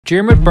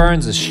Diarmaid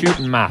Byrnes'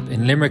 shooting map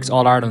in Limerick's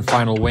All-Ireland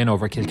final win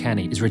over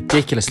Kilkenny is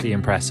ridiculously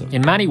impressive.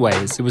 In many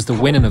ways, it was the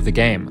winning of the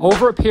game.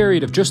 Over a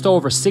period of just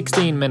over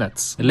 16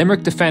 minutes, the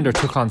Limerick defender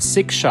took on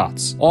 6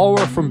 shots, all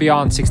were from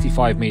beyond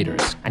 65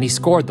 metres, and he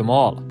scored them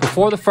all.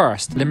 Before the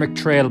first, Limerick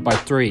trailed by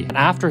 3, and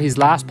after his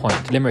last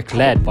point, Limerick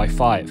led by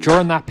 5.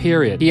 During that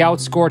period, he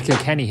outscored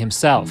Kilkenny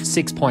himself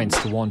 6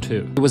 points to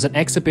 1-2. It was an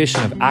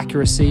exhibition of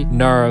accuracy,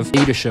 nerve,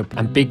 leadership,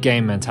 and big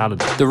game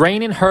mentality. The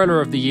reigning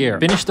hurler of the year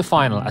finished the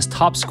final as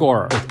top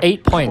scorer with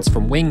 8 points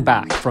from wing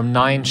back from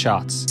 9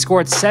 shots. He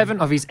scored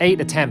 7 of his 8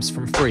 attempts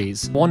from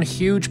frees, 1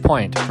 huge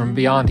point from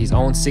beyond his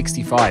own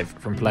 65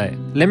 from play.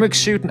 Limerick's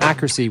shooting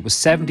accuracy was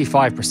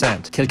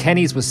 75%,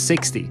 Kilkenny's was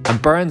 60, and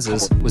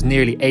Byrnes's was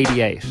nearly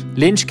 88.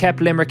 Lynch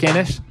kept Limerick in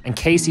it, and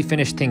Casey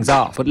finished things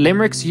off, but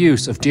Limerick's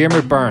use of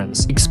Diarmaid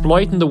Byrnes,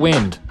 exploiting the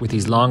wind with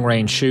his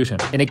long-range shooting,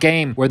 in a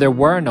game where there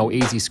were no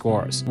easy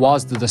scores,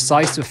 was the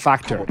decisive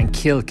factor and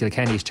killed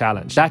Kilkenny's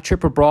challenge. That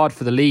trip abroad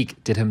for the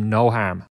league did him no harm.